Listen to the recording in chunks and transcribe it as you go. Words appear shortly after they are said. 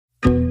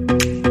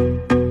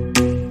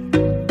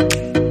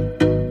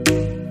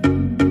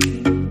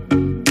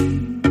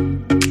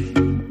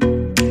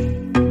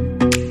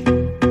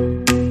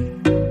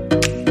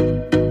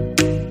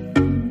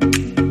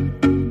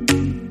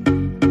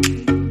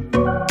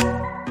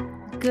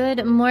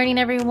Good morning,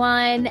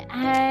 everyone,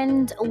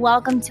 and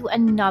welcome to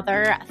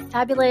another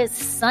fabulous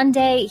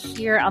Sunday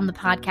here on the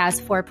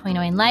podcast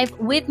 4.0 in Life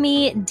with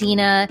me,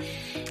 Dina.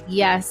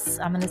 Yes,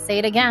 I'm going to say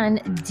it again.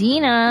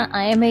 Dina,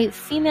 I am a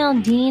female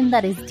Dean.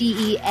 That is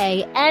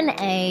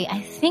D-E-A-N-A.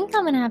 I think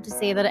I'm going to have to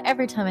say that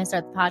every time I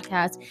start the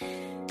podcast.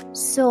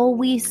 So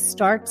we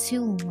start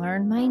to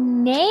learn my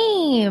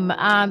name.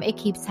 It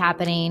keeps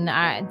happening.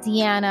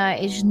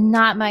 Deanna is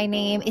not my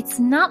name. It's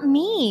not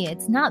me.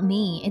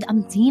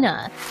 I'm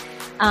Dina.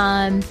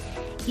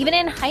 Even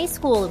in high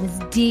school, it was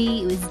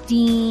D, it was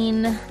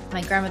Dean.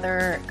 My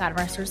grandmother, God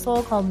rest her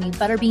soul, called me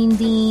Butterbean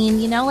Dean.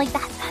 You know, like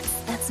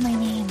that's my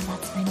name.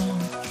 That's my name.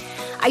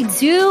 I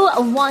do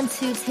want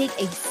to take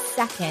a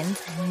second.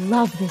 I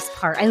love this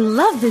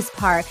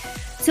part,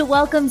 to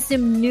welcome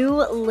some new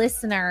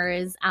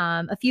listeners.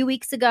 A few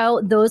weeks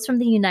ago, those from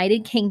the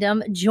United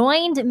Kingdom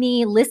joined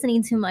me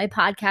listening to my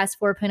podcast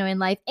 4.0 in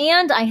Life,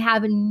 and I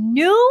have a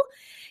new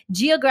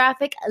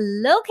geographic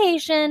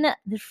location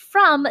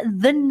from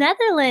the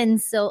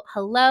Netherlands. So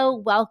hello,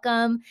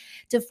 welcome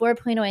to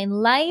 4.0 in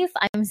Life.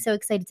 I'm so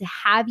excited to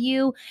have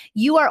you.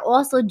 You are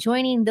also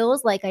joining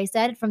those, like I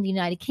said, from the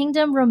United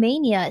Kingdom,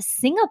 Romania,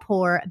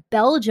 Singapore,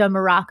 Belgium,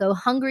 Morocco,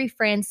 Hungary,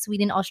 France,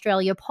 Sweden,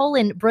 Australia,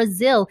 Poland,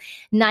 Brazil,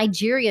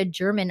 Nigeria,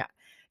 Germany,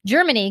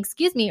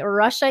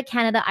 Russia,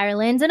 Canada,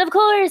 Ireland, and of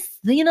course,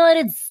 the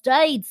United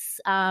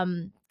States,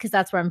 because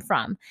that's where I'm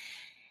from.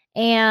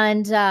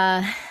 And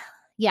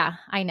yeah,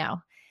 I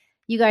know.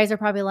 You guys are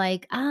probably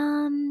like,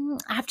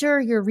 after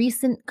your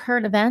recent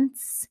current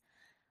events,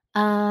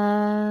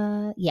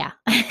 yeah,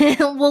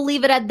 we'll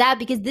leave it at that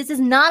because this is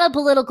not a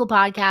political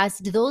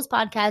podcast. Those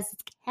podcasts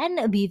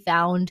can be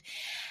found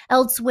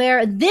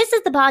elsewhere. This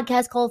is the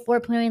podcast called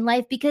 4.0 in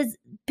Life because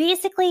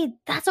basically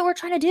that's what we're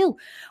trying to do.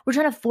 We're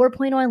trying to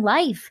 4.0 in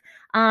life.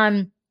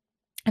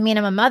 I'm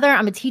a mother,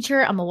 I'm a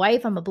teacher, I'm a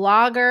wife, I'm a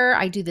blogger,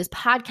 I do this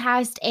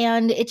podcast,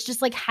 and it's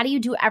just like, how do you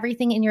do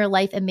everything in your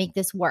life and make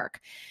this work?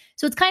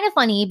 So it's kind of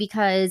funny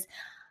because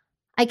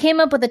I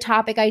came up with a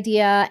topic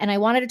idea and I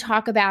wanted to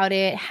talk about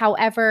it.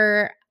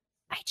 However,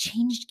 I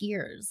changed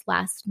gears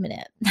last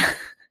minute.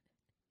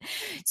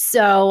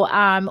 So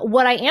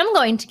what I am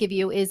going to give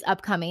you is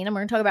upcoming, and we're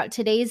going to talk about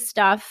today's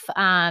stuff,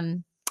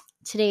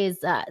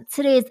 today's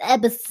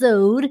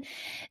episode.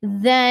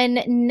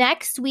 Then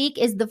next week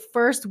is the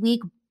first week.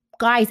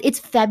 Guys, it's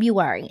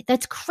February.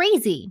 That's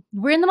crazy.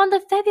 We're in the month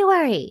of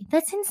February.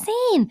 That's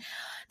insane.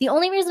 The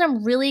only reason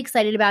I'm really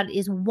excited about it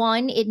is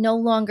one, it no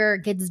longer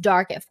gets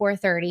dark at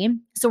 4:30.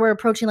 So we're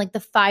approaching like the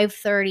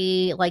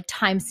 5:30 like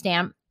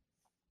timestamp.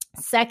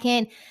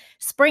 Second,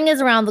 spring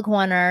is around the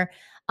corner.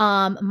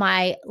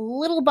 My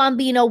little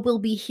bambino will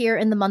be here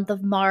in the month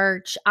of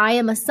March. I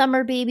am a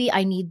summer baby.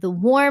 I need the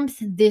warmth.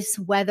 This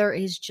weather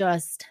is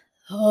just,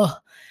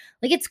 like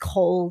it's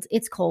cold.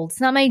 It's cold.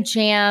 It's not my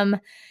jam.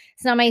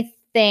 It's not my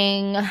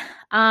thing.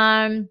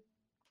 And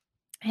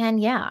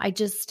yeah,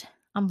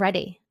 I'm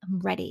ready.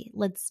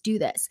 Let's do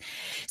this.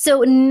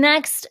 So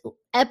next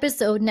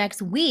episode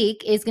next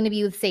week is going to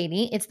be with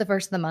Sadie. It's the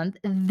first of the month.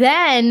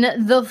 Then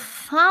the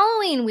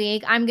following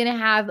week, I'm going to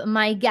have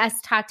my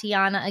guest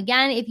Tatiana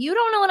again. If you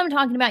don't know what I'm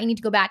talking about, you need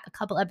to go back a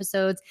couple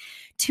episodes,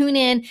 tune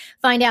in,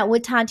 find out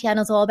what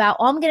Tatiana's all about.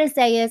 All I'm going to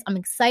say is I'm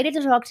excited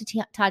to talk to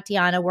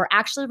Tatiana. We're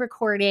actually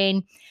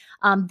recording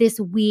this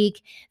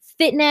week.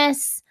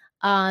 Fitness.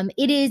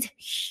 It is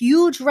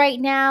huge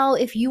right now.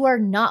 If you are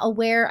not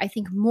aware, I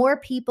think more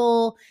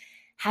people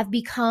have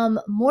become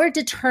more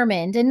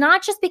determined, and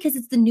not just because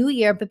it's the new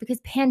year, but because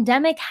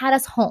pandemic had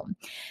us home.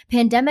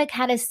 Pandemic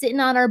had us sitting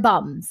on our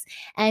bums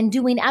and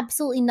doing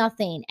absolutely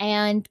nothing.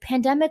 And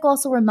pandemic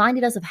also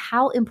reminded us of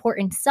how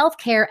important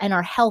self-care and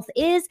our health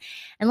is.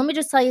 And let me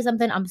just tell you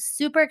something. I'm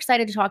super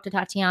excited to talk to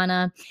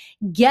Tatiana,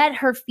 get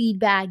her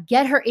feedback,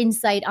 get her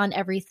insight on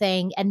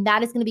everything. And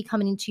that is going to be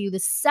coming to you the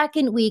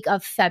second week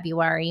of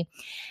February.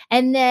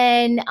 And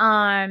then,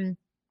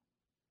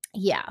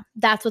 yeah,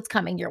 that's what's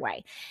coming your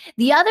way.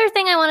 The other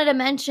thing I wanted to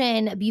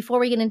mention before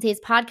we get into today's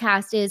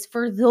podcast is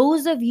for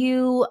those of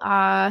you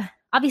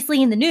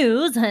obviously in the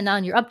news and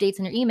on your updates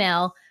and your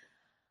email,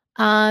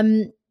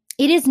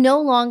 it is no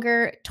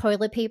longer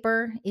toilet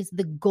paper is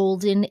the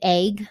golden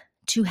egg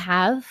to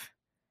have.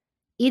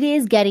 It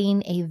is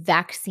getting a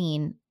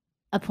vaccine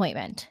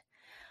appointment.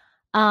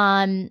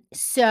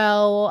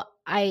 So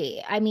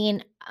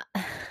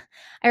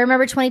I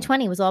remember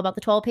 2020 was all about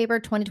the toilet paper.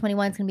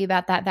 2021 is going to be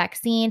about that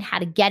vaccine, how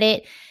to get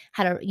it,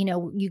 how to,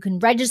 you can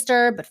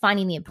register, but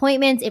finding the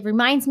appointments. It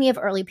reminds me of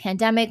early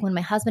pandemic when my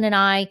husband and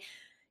I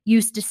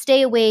used to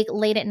stay awake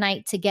late at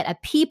night to get a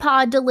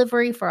Peapod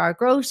delivery for our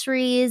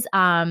groceries.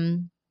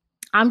 I'm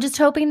just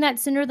hoping that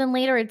sooner than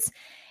later,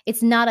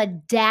 it's not a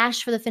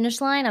dash for the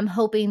finish line. I'm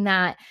hoping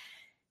that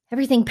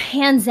everything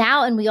pans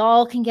out and we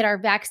all can get our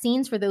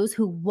vaccines for those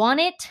who want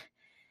it.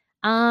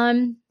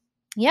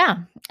 Yeah.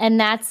 And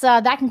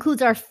that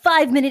concludes our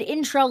 5-minute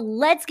intro.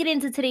 Let's get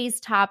into today's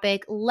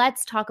topic.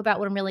 Let's talk about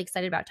what I'm really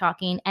excited about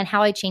talking and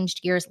how I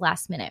changed gears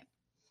last minute.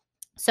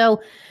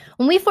 So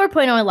when we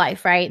 4.0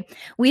 life, right,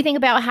 we think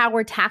about how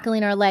we're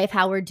tackling our life,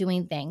 how we're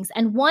doing things.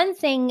 And one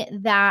thing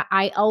that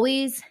I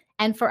always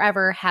and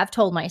forever have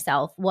told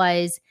myself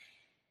was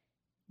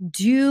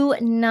do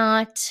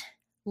not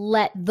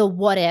let the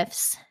what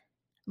ifs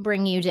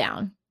bring you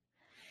down.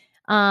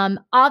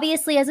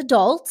 Obviously, as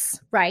adults,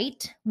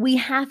 right, we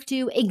have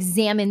to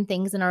examine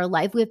things in our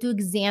life. We have to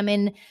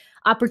examine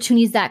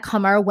opportunities that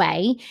come our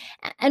way,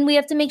 and we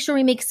have to make sure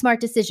we make smart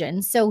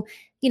decisions. So,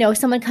 if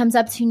someone comes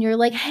up to you and you're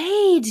like,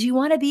 hey, do you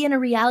want to be in a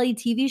reality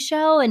TV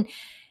show? And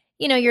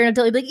you're an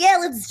adult, you'll be like, yeah,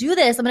 let's do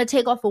this. I'm going to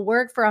take off of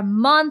work for a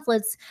month.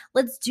 Let's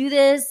do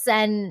this.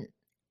 And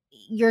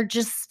you're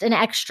just an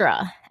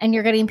extra and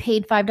you're getting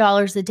paid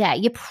 $5 a day.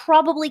 You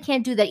probably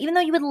can't do that, even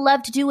though you would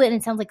love to do it. And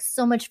it sounds like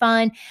so much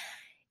fun.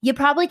 You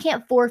probably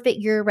can't forfeit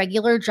your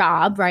regular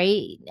job,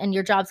 right? And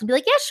your job's gonna be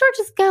like, yeah, sure,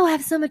 just go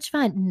have so much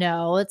fun.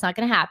 No, it's not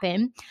gonna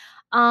happen.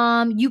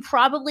 You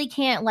probably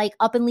can't like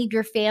up and leave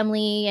your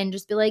family and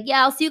just be like,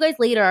 yeah, I'll see you guys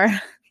later.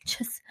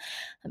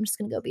 I'm just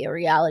gonna go be a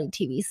reality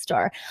TV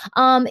star.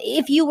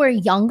 If you were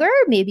younger,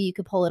 maybe you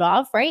could pull it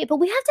off, right? But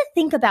we have to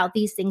think about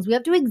these things. We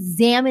have to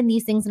examine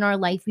these things in our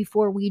life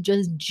before we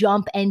just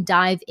jump and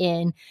dive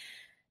in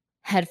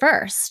head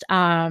first.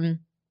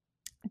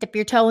 Dip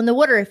your toe in the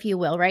water, if you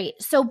will, right?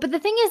 So, but the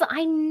thing is,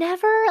 I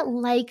never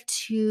like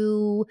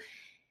to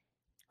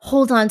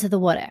hold on to the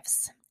what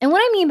ifs. And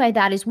what I mean by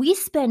that is we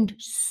spend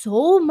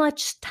so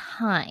much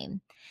time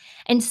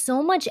and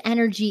so much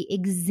energy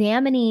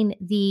examining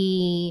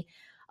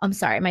I'm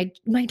sorry,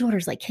 my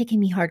daughter's like kicking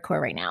me hardcore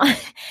right now.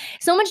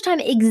 So much time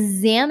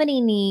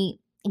examining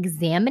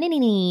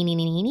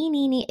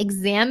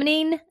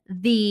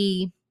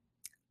the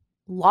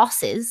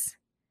losses,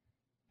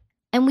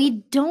 and we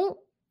don't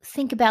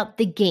think about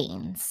the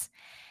gains.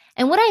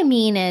 And what I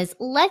mean is,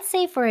 let's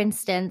say, for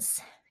instance,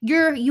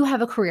 you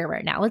have a career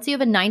right now. Let's say you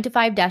have a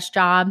 9-to-5 desk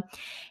job.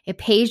 It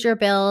pays your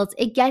bills.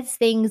 It gets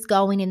things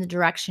going in the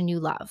direction you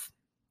love.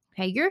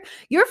 Okay, you're 4.0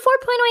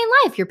 in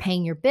life. You're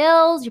paying your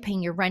bills. You're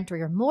paying your rent or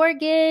your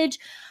mortgage.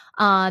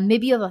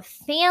 Maybe you have a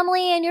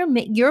family and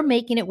you're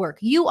making it work.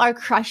 You are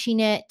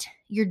crushing it.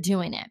 You're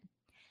doing it.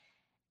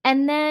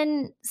 And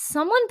then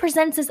someone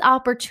presents this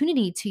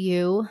opportunity to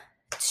you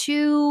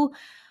to,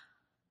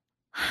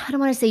 I don't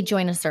want to say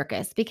join a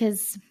circus,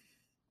 because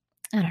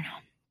I don't know.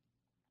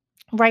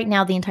 Right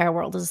now, the entire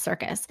world is a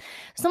circus.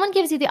 Someone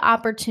gives you the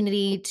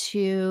opportunity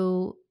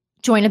to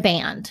join a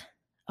band.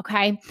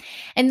 Okay.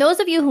 And those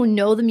of you who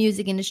know the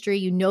music industry,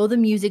 you know the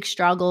music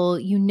struggle,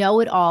 you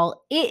know it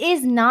all. It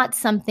is not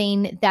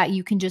something that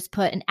you can just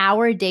put an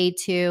hour a day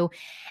to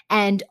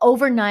and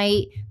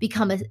overnight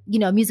become a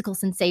musical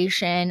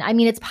sensation. I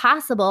mean, it's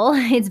possible.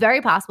 It's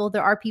very possible.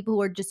 There are people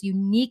who are just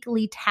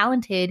uniquely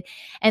talented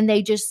and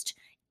they just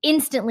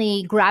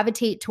instantly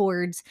gravitate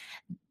towards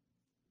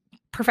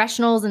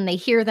professionals and they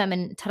hear them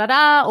and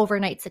ta-da-da,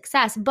 overnight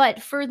success.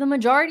 But for the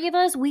majority of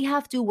us, we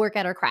have to work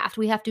at our craft.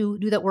 We have to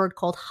do that word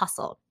called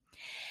hustle.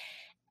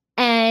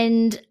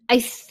 And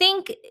I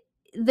think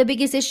the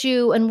biggest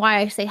issue and why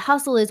I say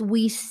hustle is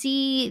we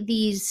see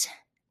these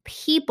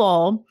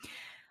people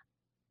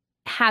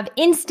have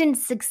instant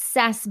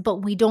success, but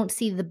we don't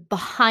see the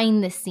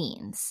behind the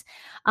scenes.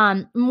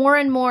 More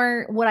and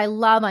more, what I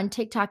love on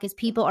TikTok is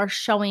people are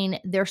showing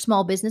their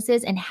small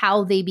businesses and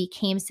how they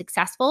became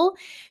successful.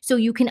 So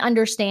you can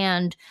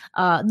understand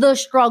the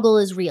struggle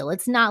is real.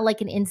 It's not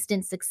like an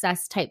instant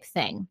success type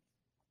thing.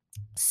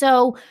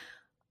 So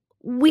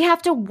we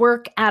have to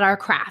work at our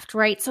craft,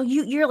 right? So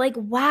you're like,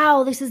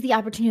 wow, this is the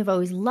opportunity I've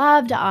always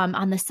loved.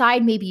 On the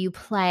side, maybe you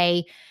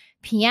play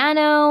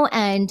piano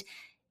and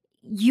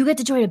you get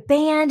to join a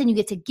band and you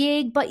get to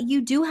gig, but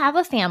you do have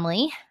a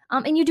family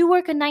and you do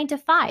work a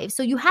 9-to-5.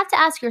 So you have to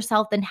ask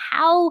yourself, then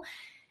how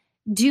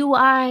do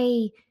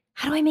I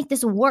make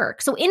this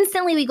work? So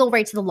instantly we go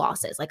right to the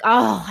losses. Like,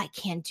 oh, I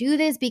can't do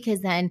this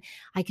because then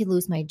I could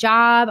lose my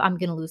job. I'm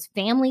going to lose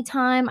family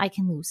time. I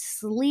can lose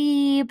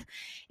sleep.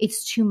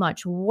 It's too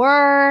much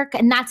work.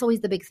 And that's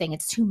always the big thing.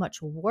 It's too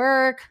much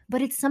work,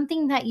 but it's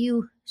something that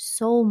you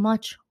so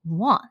much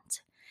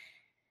want.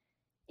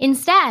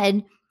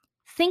 Instead,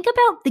 think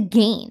about the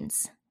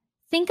gains.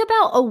 Think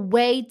about a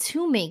way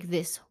to make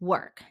this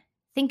work.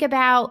 Think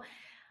about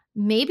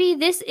maybe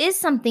this is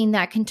something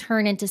that can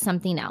turn into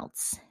something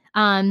else.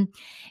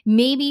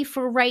 Maybe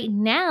for right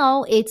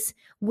now, it's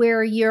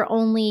where you're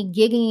only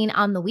gigging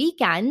on the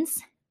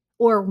weekends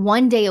or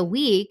one day a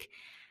week,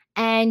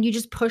 and you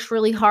just push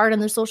really hard on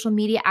the social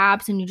media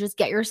apps and you just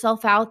get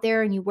yourself out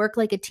there and you work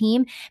like a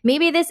team.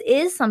 Maybe this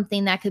is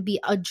something that could be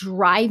a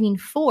driving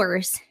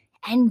force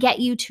and get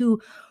you to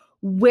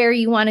where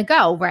you want to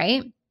go,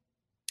 right?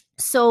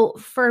 So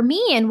for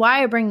me, and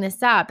why I bring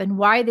this up and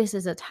why this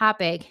is a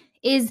topic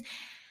is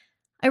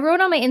I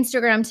wrote on my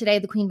Instagram today,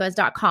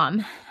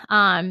 thequeenbuzz.com.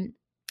 I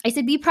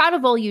said, be proud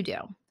of all you do.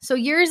 So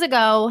years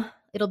ago,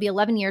 it'll be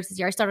 11 years this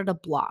year, I started a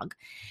blog.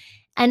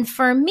 And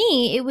for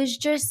me, it was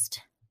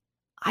just,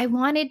 I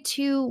wanted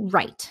to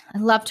write. I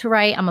love to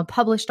write. I'm a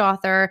published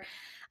author.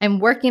 I'm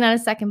working on a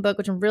second book,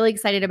 which I'm really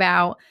excited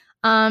about.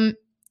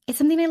 It's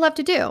something I love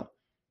to do.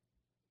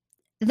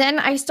 Then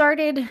I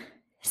started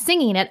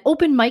singing at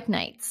open mic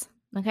nights.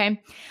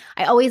 Okay.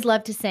 I always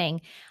loved to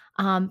sing,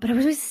 but I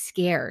was always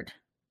scared.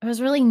 I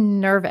was really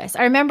nervous.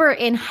 I remember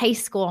in high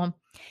school,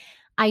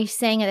 I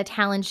sang at a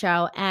talent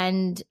show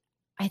and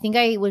I think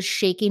I was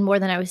shaking more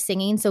than I was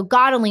singing. So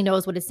God only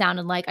knows what it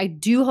sounded like. I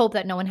do hope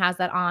that no one has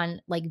that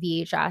on like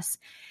VHS.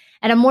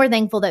 And I'm more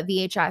thankful that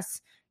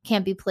VHS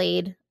can't be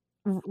played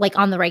like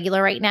on the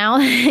regular right now,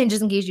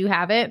 just in case you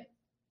have it.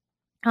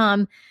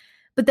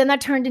 But then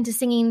that turned into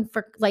singing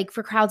for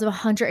crowds of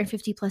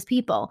 150 plus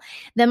people.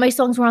 Then my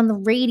songs were on the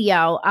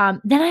radio.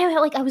 Then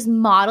I was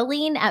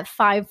modeling at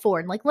 5'4".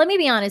 And like, let me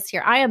be honest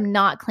here. I am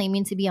not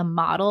claiming to be a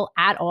model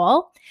at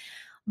all.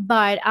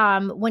 But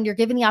when you're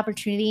given the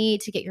opportunity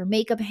to get your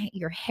makeup,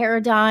 your hair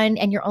done,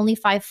 and you're only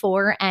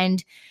 5'4",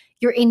 and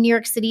you're in New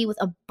York City with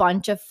a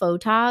bunch of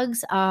photogs,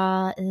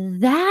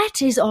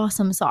 that is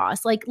awesome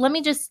sauce. Let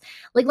me just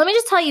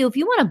tell you, if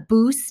you want to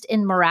boost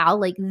in morale,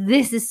 like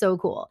this is so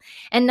cool.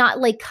 And not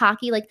like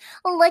cocky, like,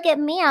 oh, look at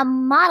me,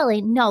 I'm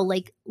modeling. No,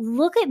 like,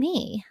 look at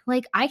me.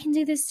 Like, I can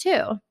do this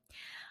too.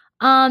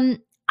 I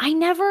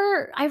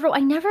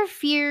never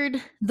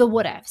feared the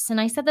what ifs. And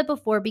I said that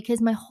before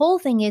because my whole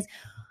thing is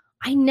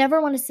I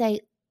never want to say,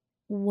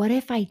 what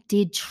if I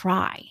did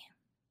try?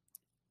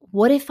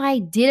 What if I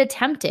did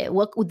attempt it?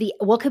 What could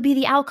be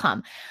the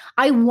outcome?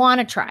 I want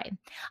to try.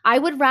 I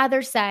would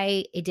rather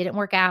say it didn't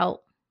work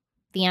out.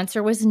 The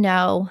answer was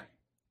no.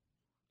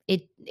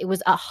 It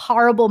was a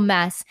horrible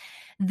mess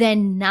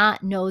than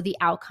not know the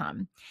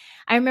outcome.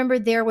 I remember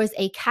there was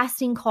a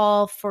casting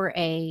call for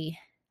a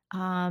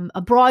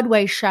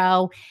Broadway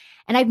show,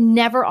 and I've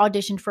never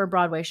auditioned for a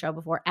Broadway show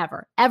before,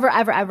 ever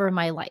in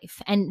my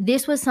life. And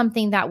this was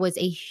something that was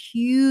a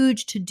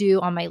huge to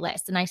do on my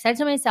list. And I said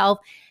to myself,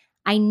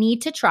 I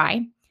need to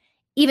try,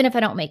 even if I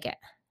don't make it.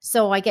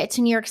 So I get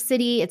to New York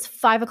City. It's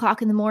 5:00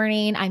 in the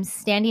morning. I'm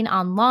standing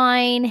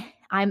online.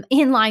 I'm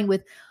in line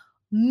with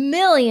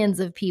millions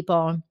of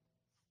people.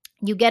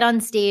 You get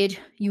on stage,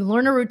 you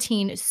learn a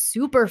routine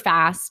super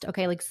fast.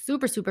 Okay. Like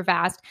super, super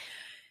fast.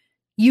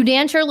 You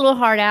dance your little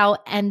heart out,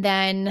 and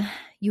then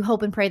you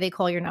hope and pray they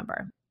call your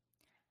number.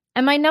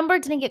 And my number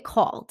didn't get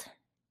called.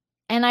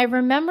 And I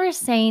remember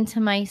saying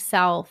to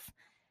myself,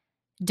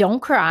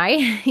 don't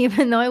cry,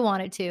 even though I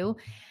wanted to.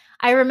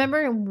 I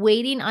remember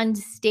waiting on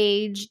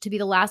stage to be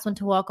the last one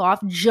to walk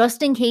off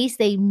just in case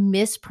they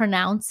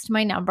mispronounced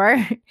my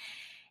number.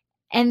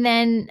 And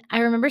then I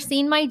remember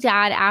seeing my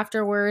dad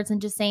afterwards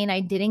and just saying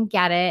I didn't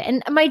get it.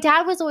 And my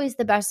dad was always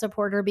the best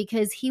supporter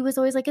because he was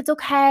always like, it's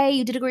okay.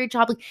 You did a great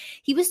job. Like,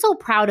 he was so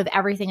proud of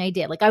everything I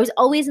did. Like, I was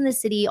always in the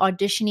city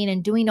auditioning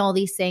and doing all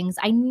these things.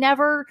 I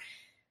never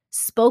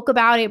spoke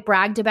about it,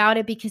 bragged about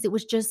it, because it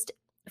was just,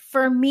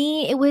 for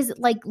me, it was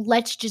like,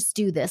 let's just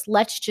do this.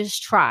 Let's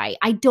just try.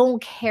 I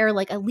don't care.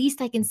 Like, at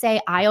least I can say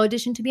I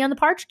auditioned to be on the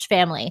Partridge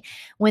Family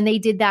when they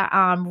did that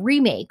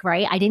remake,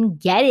 right? I didn't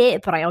get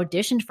it, but I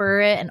auditioned for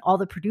it and all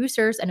the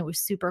producers, and it was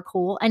super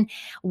cool. And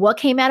what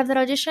came out of that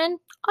audition?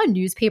 A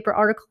newspaper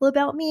article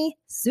about me.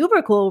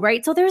 Super cool,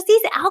 right? So there's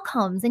these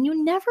outcomes, and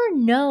you never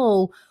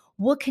know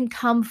what can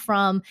come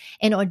from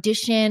an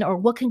audition or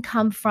what can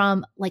come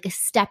from like a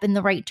step in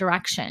the right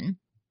direction.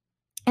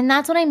 And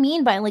that's what I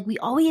mean by, like, we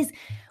always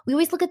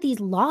look at these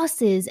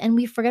losses and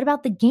we forget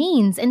about the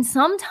gains. And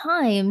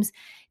sometimes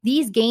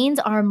these gains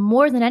are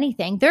more than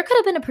anything. There could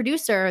have been a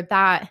producer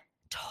that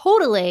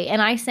totally,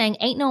 and I sang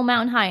Ain't No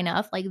Mountain High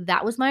Enough, like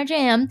that was my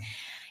jam.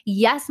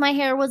 Yes, my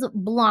hair was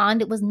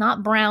blonde. It was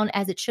not brown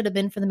as it should have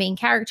been for the main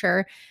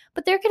character.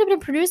 But there could have been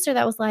a producer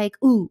that was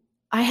like, ooh,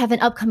 I have an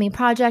upcoming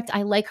project.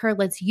 I like her.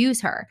 Let's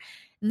use her.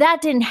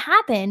 That didn't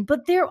happen,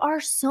 but there are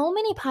so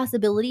many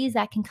possibilities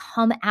that can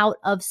come out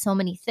of so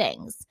many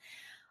things.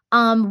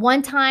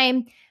 One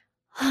time,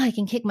 I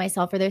can kick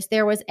myself for this.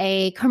 There was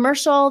a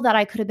commercial that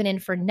I could have been in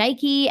for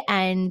Nike,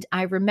 and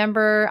I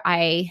remember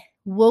I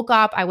woke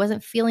up, I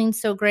wasn't feeling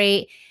so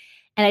great,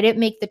 and I didn't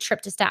make the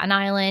trip to Staten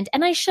Island,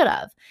 and I should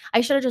have.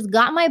 I should have just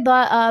got my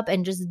butt up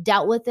and just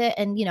dealt with it,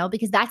 and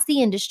because that's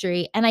the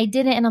industry, and I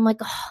didn't, and I'm like,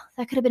 oh,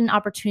 that could have been an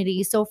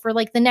opportunity. So for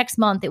like the next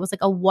month, it was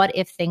like a what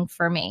if thing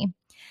for me.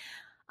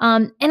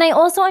 And I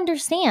also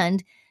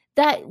understand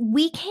that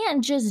we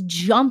can't just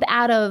jump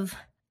out of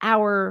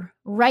our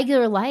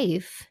regular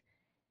life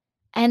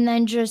and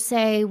then just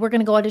say, we're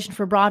going to go audition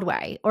for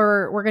Broadway,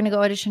 or we're going to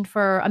go audition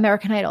for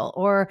American Idol,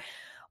 or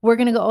we're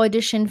going to go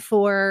audition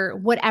for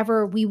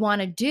whatever we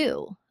want to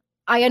do.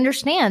 I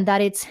understand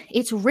that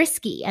it's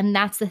risky, and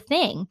that's the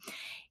thing.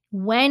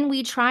 When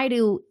we try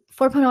to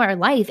 4.0 our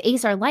life,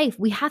 ace our life,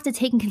 we have to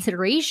take in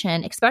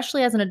consideration,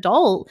 especially as an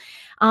adult,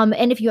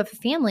 and if you have a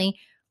family,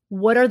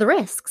 what are the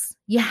risks?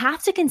 You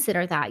have to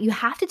consider that. You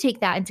have to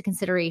take that into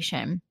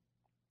consideration.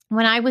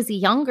 When I was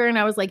younger and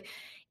I was like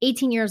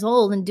 18 years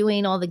old and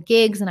doing all the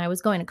gigs and I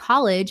was going to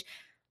college,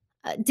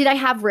 did I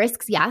have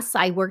risks? Yes,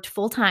 I worked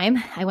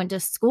full-time. I went to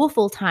school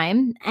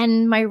full-time,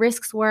 and my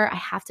risks were I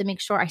have to make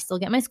sure I still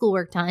get my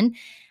schoolwork done.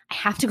 I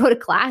have to go to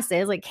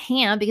classes. I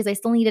can't, because I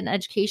still need an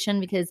education,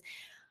 because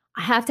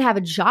I have to have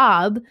a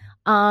job.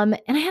 And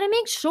I had to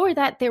make sure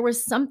that there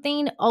was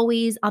something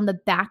always on the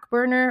back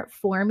burner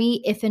for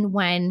me if and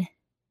when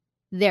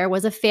there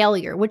was a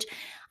failure, which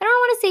I don't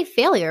want to say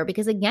failure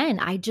because again,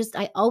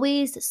 I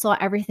always saw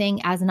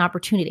everything as an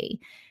opportunity.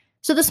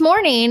 So this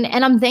morning,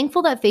 and I'm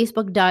thankful that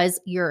Facebook does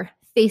your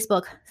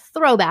Facebook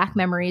throwback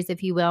memories,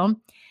 if you will,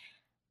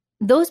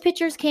 those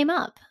pictures came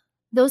up.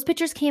 Those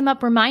pictures came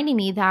up reminding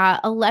me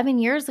that 11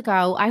 years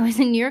ago, I was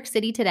in New York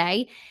City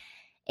today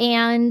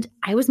and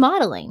I was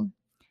modeling.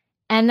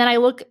 And then I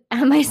look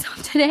at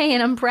myself today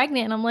and I'm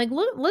pregnant and I'm like,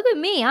 look at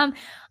me. I'm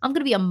going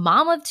to be a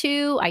mom of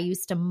two. I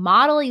used to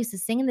model, I used to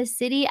sing in the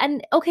city.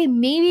 And okay,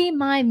 maybe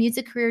my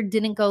music career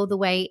didn't go the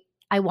way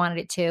I wanted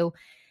it to.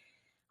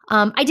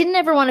 I didn't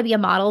ever want to be a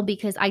model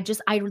because I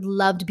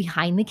loved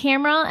behind the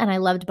camera and I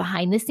loved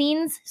behind the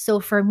scenes. So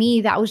for me,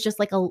 that was just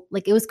like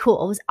it was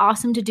cool. It was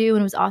awesome to do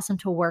and it was awesome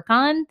to work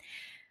on.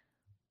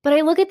 But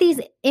I look at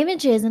these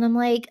images and I'm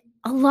like,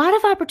 a lot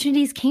of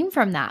opportunities came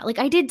from that. Like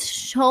I did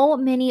so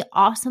many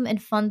awesome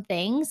and fun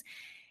things.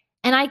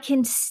 And I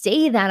can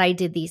say that I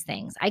did these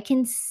things. I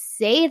can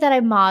say that I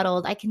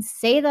modeled. I can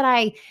say that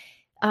I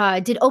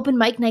did open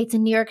mic nights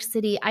in New York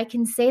City. I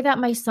can say that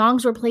my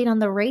songs were played on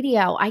the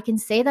radio. I can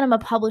say that I'm a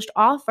published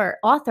author.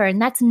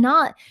 And that's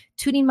not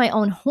tooting my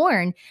own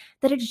horn,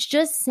 that it's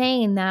just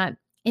saying that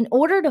in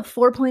order to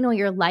 4.0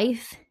 your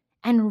life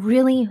and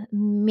really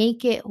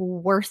make it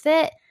worth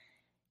it,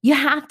 you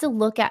have to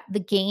look at the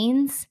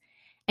gains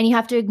and you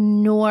have to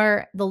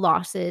ignore the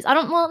losses. I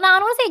don't want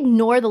to say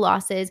ignore the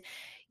losses.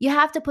 You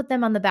have to put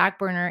them on the back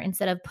burner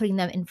instead of putting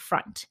them in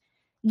front.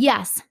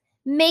 Yes,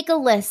 make a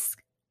list.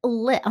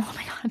 Oh my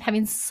God, I'm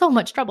having so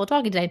much trouble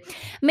talking today.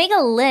 Make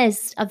a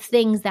list of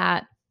things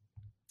that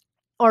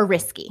are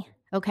risky.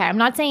 Okay. I'm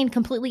not saying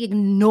completely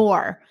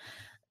ignore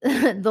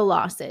the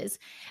losses.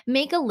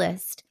 Make a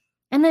list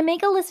and then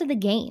make a list of the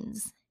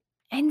gains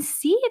and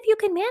see if you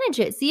can manage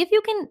it. See if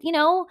you can,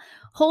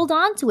 hold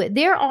on to it.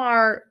 There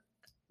are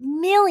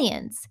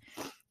millions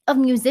of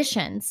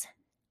musicians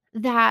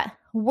that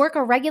work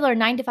a regular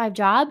 9-to-5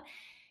 job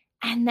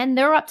and then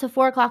they're up to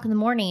 4:00 in the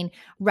morning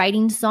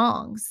writing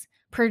songs,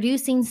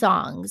 producing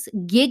songs,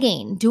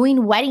 gigging,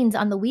 doing weddings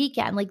on the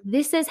weekend. Like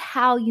this is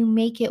how you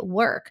make it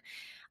work.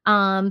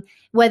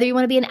 Whether you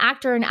want to be an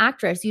actor or an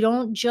actress, you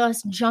don't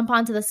just jump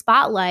onto the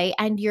spotlight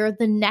and you're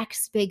the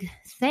next big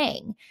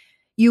thing.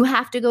 You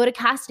have to go to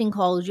casting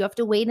calls. You have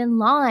to wait in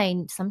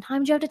line.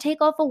 Sometimes you have to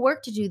take off of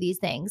work to do these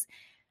things.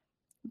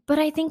 But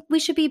I think we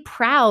should be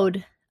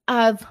proud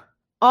of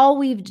all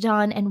we've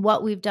done and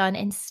what we've done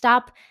and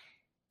stop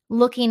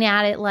looking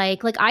at it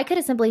like I could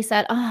have simply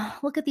said, oh,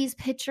 look at these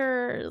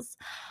pictures.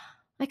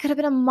 I could have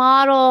been a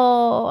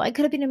model. I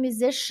could have been a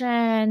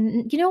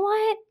musician. You know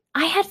what?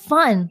 I had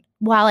fun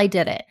while I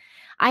did it.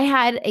 I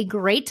had a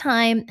great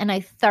time and I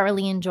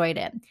thoroughly enjoyed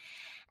it.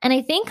 And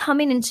I think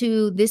coming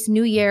into this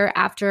new year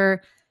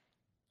after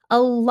a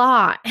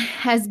lot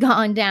has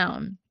gone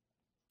down,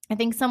 I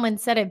think someone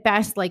said it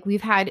best, like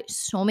we've had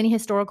so many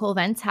historical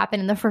events happen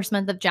in the first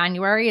month of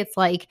January. It's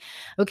like,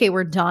 okay,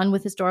 we're done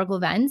with historical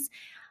events.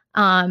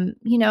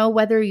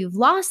 Whether you've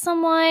lost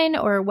someone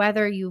or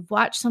whether you've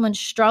watched someone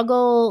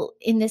struggle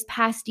in this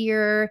past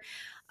year,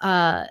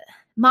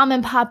 mom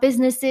and pop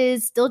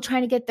businesses still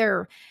trying to get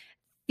their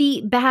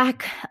feet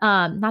back,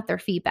 not their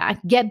feet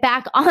back, get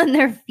back on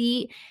their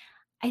feet.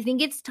 I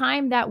think it's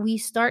time that we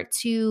start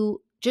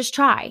to just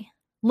try.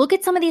 Look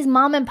at some of these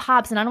mom and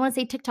pops, and I don't want to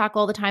say TikTok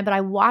all the time, but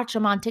I watch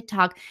them on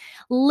TikTok,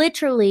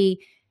 literally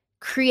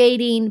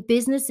creating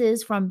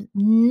businesses from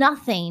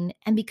nothing.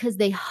 And because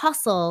they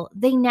hustle,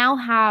 they now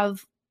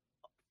have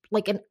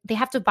they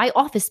have to buy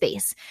office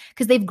space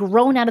because they've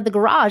grown out of the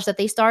garage that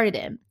they started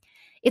in.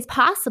 It's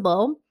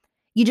possible.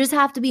 You just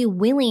have to be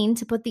willing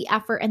to put the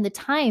effort and the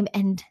time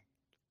and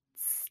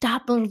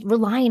stop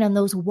relying on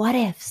those what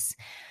ifs.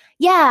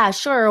 Yeah,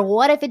 sure.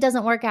 What if it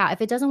doesn't work out?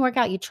 If it doesn't work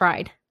out, you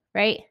tried,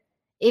 right?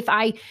 When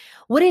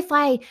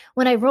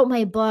I wrote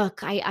my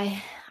book,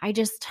 I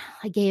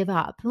gave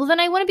up. Well, then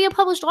I want to be a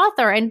published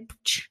author and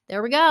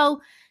there we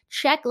go.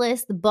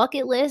 Checklist, the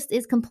bucket list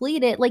is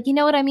completed. Like, you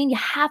know what I mean? You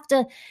have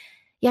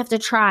to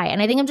try.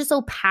 And I think I'm just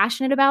so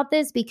passionate about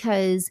this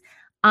because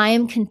I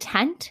am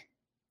content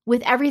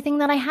with everything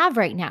that I have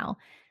right now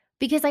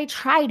because I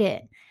tried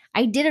it.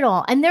 I did it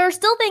all. And there are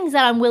still things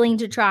that I'm willing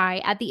to try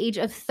at the age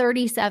of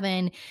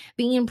 37,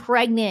 being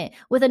pregnant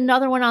with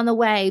another one on the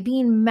way,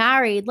 being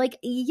married. Like,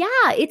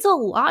 yeah, it's a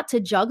lot to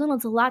juggle.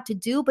 It's a lot to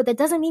do, but that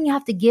doesn't mean you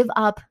have to give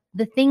up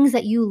the things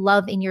that you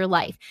love in your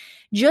life.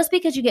 Just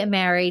because you get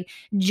married,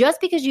 just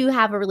because you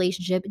have a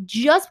relationship,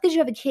 just because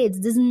you have kids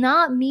does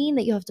not mean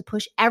that you have to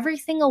push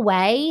everything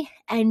away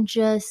and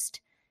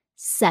just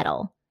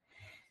settle.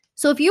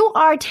 So if you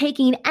are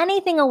taking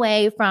anything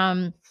away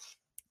from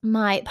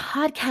my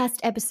podcast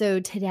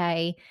episode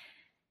today,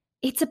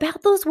 it's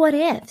about those what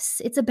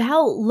ifs. It's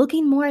about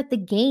looking more at the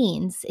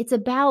gains. It's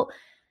about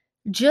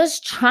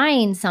just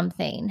trying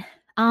something.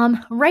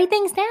 Write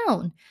things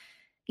down.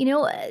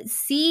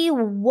 See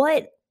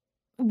what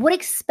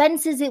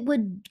expenses it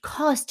would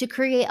cost to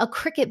create a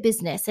Cricut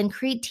business and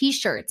create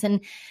t-shirts and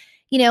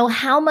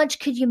how much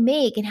could you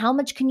make and how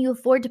much can you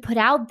afford to put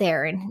out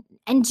there,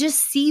 and just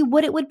see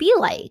what it would be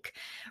like.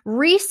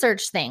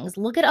 Research things,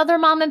 look at other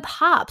mom and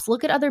pops,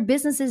 look at other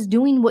businesses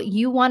doing what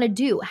you want to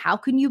do. How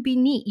can you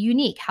be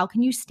unique? How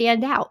can you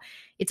stand out?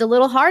 It's a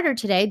little harder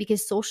today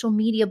because social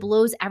media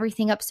blows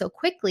everything up so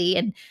quickly.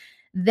 And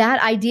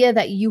that idea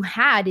that you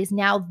had is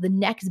now the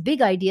next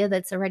big idea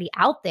that's already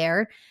out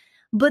there.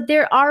 But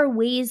there are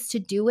ways to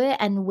do it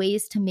and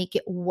ways to make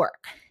it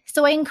work.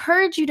 So I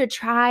encourage you to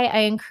try. I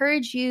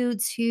encourage you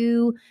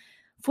to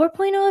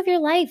 4.0 of your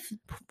life,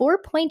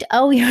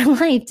 4.0 your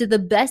life to the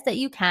best that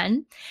you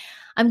can.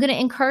 I'm going to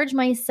encourage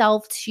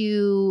myself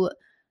to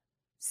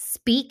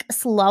speak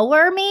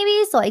slower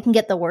maybe so I can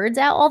get the words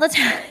out all the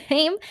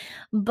time.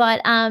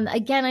 But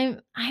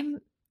again,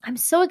 I'm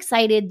so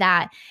excited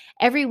that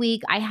every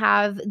week I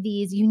have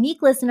these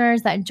unique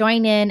listeners that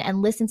join in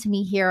and listen to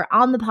me here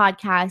on the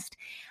podcast.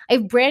 I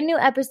have brand new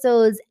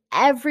episodes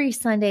every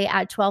Sunday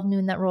at 12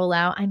 noon that roll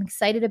out. I'm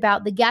excited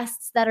about the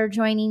guests that are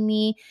joining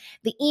me,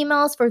 the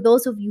emails for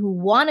those of you who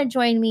want to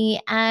join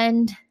me,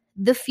 and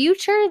the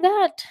future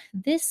that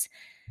this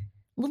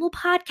little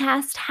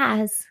podcast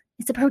has.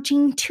 It's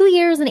approaching 2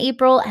 years in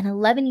April and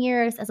 11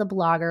 years as a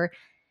blogger.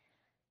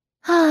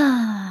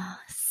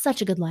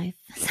 Such a good life.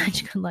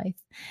 Such a good life.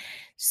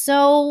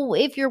 So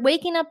if you're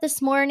waking up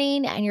this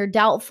morning and you're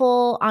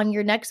doubtful on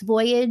your next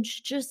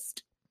voyage,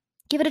 just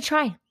give it a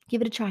try.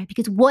 Give it a try.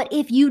 Because what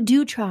if you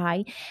do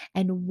try?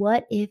 And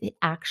what if it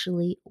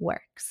actually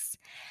works?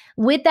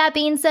 With that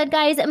being said,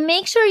 guys,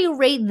 make sure you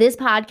rate this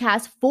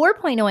podcast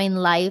 4.0 in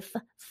life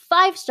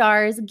 5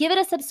 stars. Give it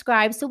a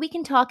subscribe so we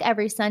can talk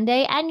every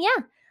Sunday. And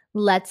yeah,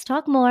 let's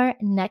talk more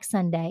next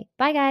Sunday.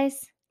 Bye,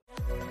 guys.